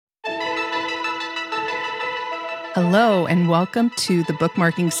Hello, and welcome to the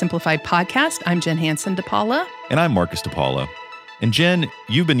Bookmarking Simplified podcast. I'm Jen Hansen DePaula. And I'm Marcus DePaula. And Jen,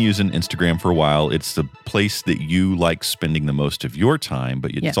 you've been using Instagram for a while. It's the place that you like spending the most of your time,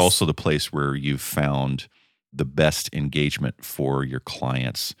 but it's also the place where you've found the best engagement for your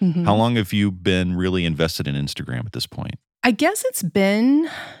clients. Mm-hmm. How long have you been really invested in Instagram at this point? I guess it's been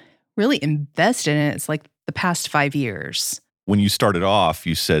really invested in it. It's like the past 5 years. When you started off,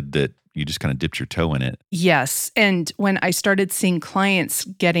 you said that you just kind of dipped your toe in it. Yes. And when I started seeing clients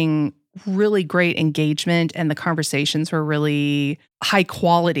getting really great engagement and the conversations were really high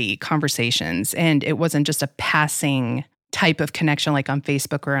quality conversations, and it wasn't just a passing type of connection like on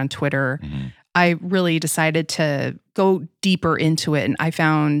Facebook or on Twitter, I really decided to go deeper into it. And I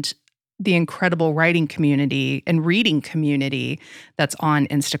found the incredible writing community and reading community that's on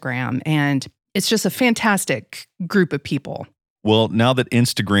Instagram. And it's just a fantastic group of people. Well, now that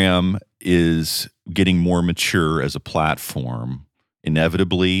Instagram is getting more mature as a platform,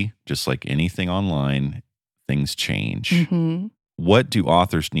 inevitably, just like anything online, things change. Mm-hmm. What do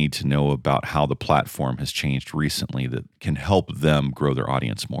authors need to know about how the platform has changed recently that can help them grow their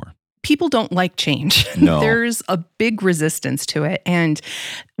audience more? People don't like change. No. There's a big resistance to it. And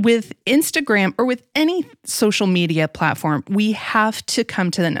with Instagram or with any social media platform, we have to come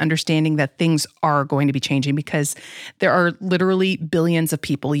to an understanding that things are going to be changing because there are literally billions of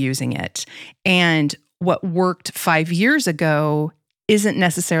people using it. And what worked 5 years ago isn't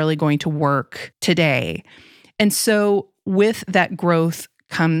necessarily going to work today. And so with that growth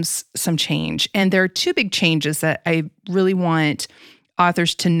comes some change. And there are two big changes that I really want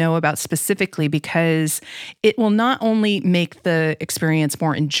authors to know about specifically, because it will not only make the experience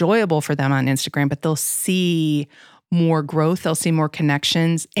more enjoyable for them on Instagram, but they'll see more growth, they'll see more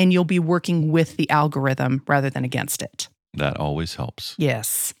connections, and you'll be working with the algorithm rather than against it. That always helps.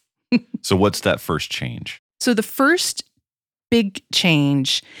 Yes. So what's that first change? So the first big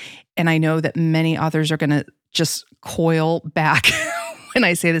change, and I know that many authors are going to just coil back when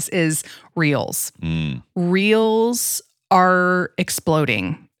I say this, is Reels. Reels are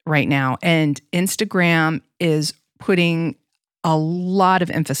exploding right now, and Instagram is putting a lot of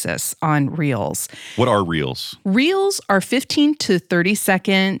emphasis on Reels. What are Reels? Reels are 15 to 30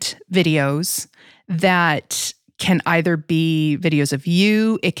 second videos that can either be videos of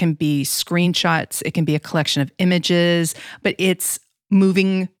you, it can be screenshots, it can be a collection of images, but it's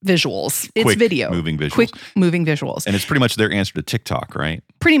moving visuals. It's Quick video. Moving visuals. Quick moving visuals. And it's pretty much their answer to TikTok, right?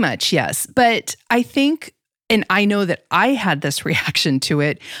 Pretty much, yes. But I think, and I know that I had this reaction to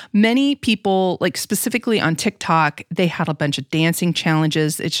it. Many people, like specifically on TikTok, they had a bunch of dancing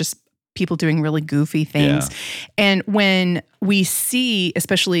challenges. It's just people doing really goofy things. Yeah. And when we see,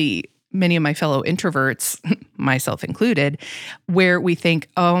 especially many of my fellow introverts, myself included, where we think,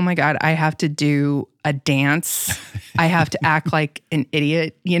 oh my God, I have to do a dance. I have to act like an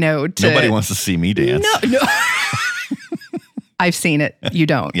idiot, Nobody wants to see me dance. No. I've seen it. You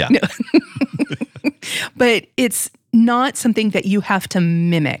don't. Yeah. No. But it's not something that you have to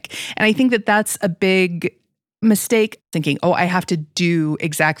mimic. And I think that that's a big mistake, thinking, oh, I have to do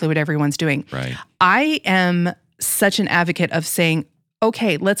exactly what everyone's doing. Right. I am such an advocate of saying,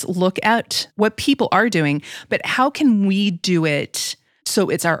 okay, let's look at what people are doing, but how can we do it so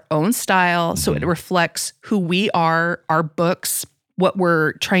it's our own style, so it reflects who we are, our books, what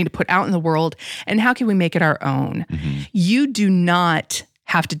we're trying to put out in the world, and how can we make it our own? You do not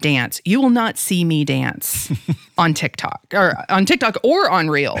have to dance. You will not see me dance on TikTok or on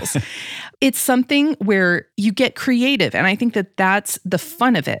Reels. It's something where you get creative. And I think that that's the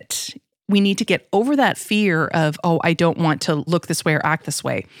fun of it. We need to get over that fear of, oh, I don't want to look this way or act this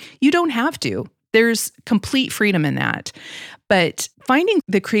way. You don't have to. There's complete freedom in that. But finding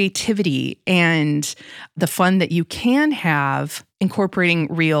the creativity and the fun that you can have incorporating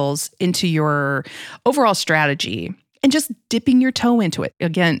Reels into your overall strategy and just dipping your toe into it.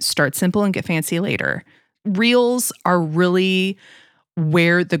 Again, start simple and get fancy later. Reels are really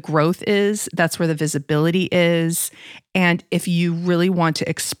where the growth is. That's where the visibility is. And if you really want to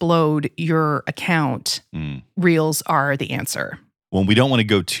explode your account, Reels are the answer. Well, we don't want to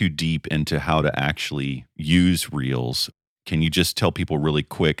go too deep into how to actually use Reels. Can you just tell people really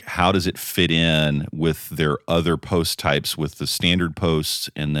quick, how does it fit in with their other post types, with the standard posts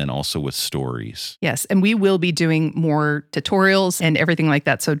and then also with stories? Yes, and we will be doing more tutorials and everything like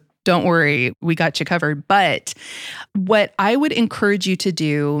that. So don't worry, we got you covered. But what I would encourage you to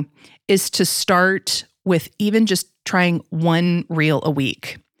do is to start with even just trying one reel a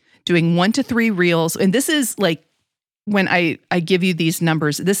week, doing 1 to 3 reels. And this is like, when I give you these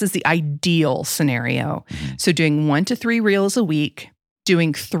numbers, this is the ideal scenario. So doing 1 to 3 reels a week,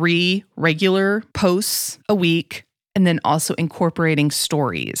 doing 3 regular posts a week, and then also incorporating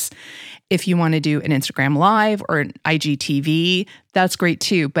stories. If you want to do an Instagram Live or an IGTV, that's great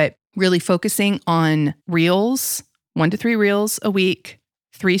too. But really focusing on reels, 1 to 3 reels a week,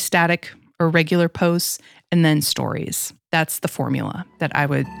 3 static or regular posts, and then stories. That's the formula that I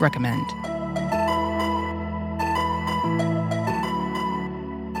would recommend.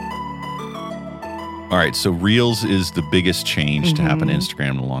 All right, so Reels is the biggest change to happen to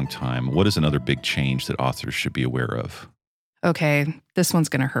Instagram in a long time. What is another big change that authors should be aware of? Okay, this one's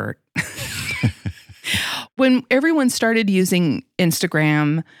going to hurt. When everyone started using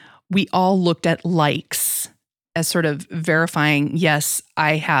Instagram, we all looked at likes as sort of verifying, yes,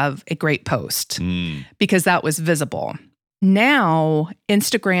 I have a great post, because that was visible. Now,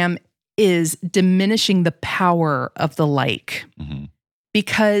 Instagram is diminishing the power of the like.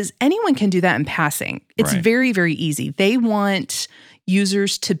 Because anyone can do that in passing. It's very, very easy. They want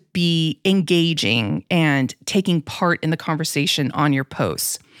users to be engaging and taking part in the conversation on your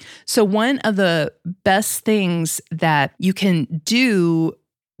posts. So one of the best things that you can do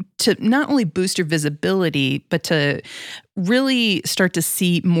to not only boost your visibility, but to really start to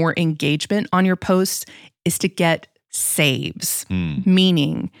see more engagement on your posts is to get saves,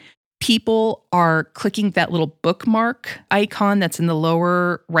 meaning people are clicking that little bookmark icon that's in the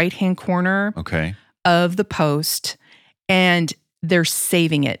lower right-hand corner of the post, and they're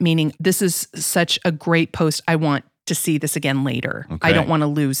saving it, meaning this is such a great post. I want to see this again later. I don't want to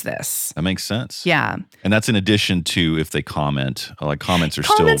lose this. That makes sense. Yeah. And that's in addition to if they comment. Like comments are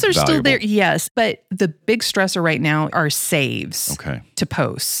still there, yes. But the big stressor right now are saves to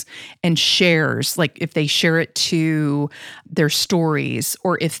posts and shares. Like if they share it to their stories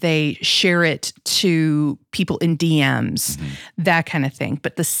or if they share it to people in DMs, that kind of thing.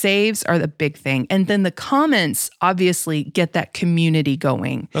 But the saves are the big thing. And then the comments obviously get that community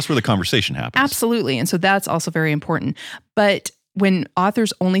going. That's where the conversation happens. Absolutely. And so that's also very important. But when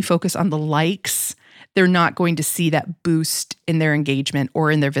authors only focus on the likes, they're not going to see that boost in their engagement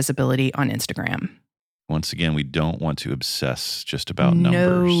or in their visibility on Instagram. Once again, we don't want to obsess just about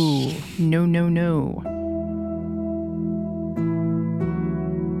numbers. No.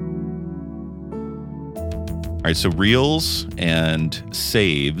 All right, so Reels and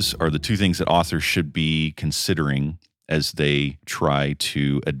saves are the 2 things that authors should be considering as they try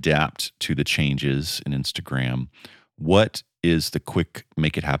to adapt to the changes in Instagram. What is the quick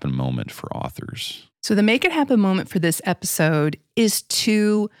make it happen moment for authors? So the make it happen moment for this episode is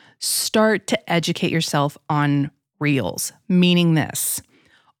to start to educate yourself on Reels, meaning this.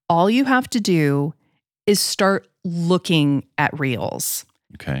 All you have to do is start looking at Reels.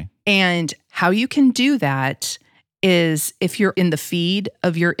 Okay. And how you can do that is if you're in the feed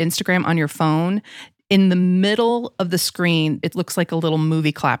of your Instagram on your phone, in the middle of the screen, it looks like a little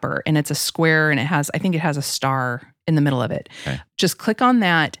movie clapper and it's a square and I think it has a star in the middle of it. Just click on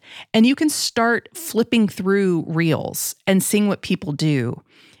that and you can start flipping through Reels and seeing what people do.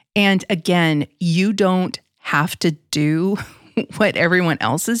 And again, you don't have to do what everyone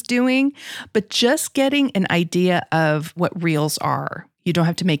else is doing, but just getting an idea of what Reels are. You don't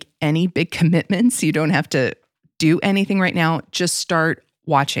have to make any big commitments. You don't have to do anything right now. Just start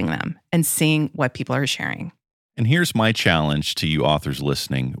watching them and seeing what people are sharing. And here's my challenge to you authors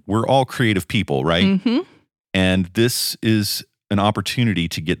listening. We're all creative people, right? And this is an opportunity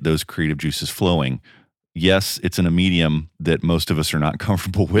to get those creative juices flowing. Yes, it's in a medium that most of us are not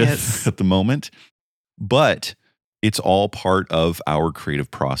comfortable with at the moment, but it's all part of our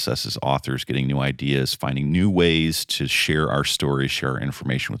creative process as authors, getting new ideas, finding new ways to share our stories, share our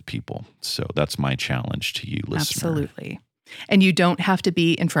information with people. So that's my challenge to you, listener. Absolutely. And you don't have to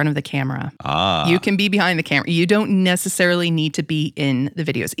be in front of the camera. You can be behind the camera. You don't necessarily need to be in the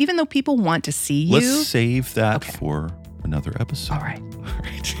videos, even though people want to see you. Let's save that for another episode. All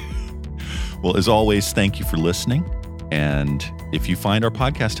right. Well, as always, thank you for listening. And if you find our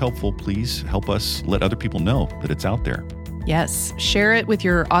podcast helpful, please help us let other people know that it's out there. Yes. Share it with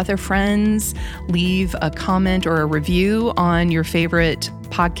your author friends. Leave a comment or a review on your favorite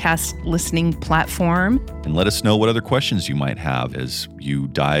podcast listening platform. And let us know what other questions you might have as you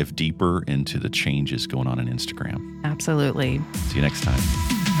dive deeper into the changes going on in Instagram. Absolutely. See you next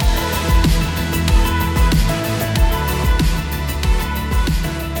time.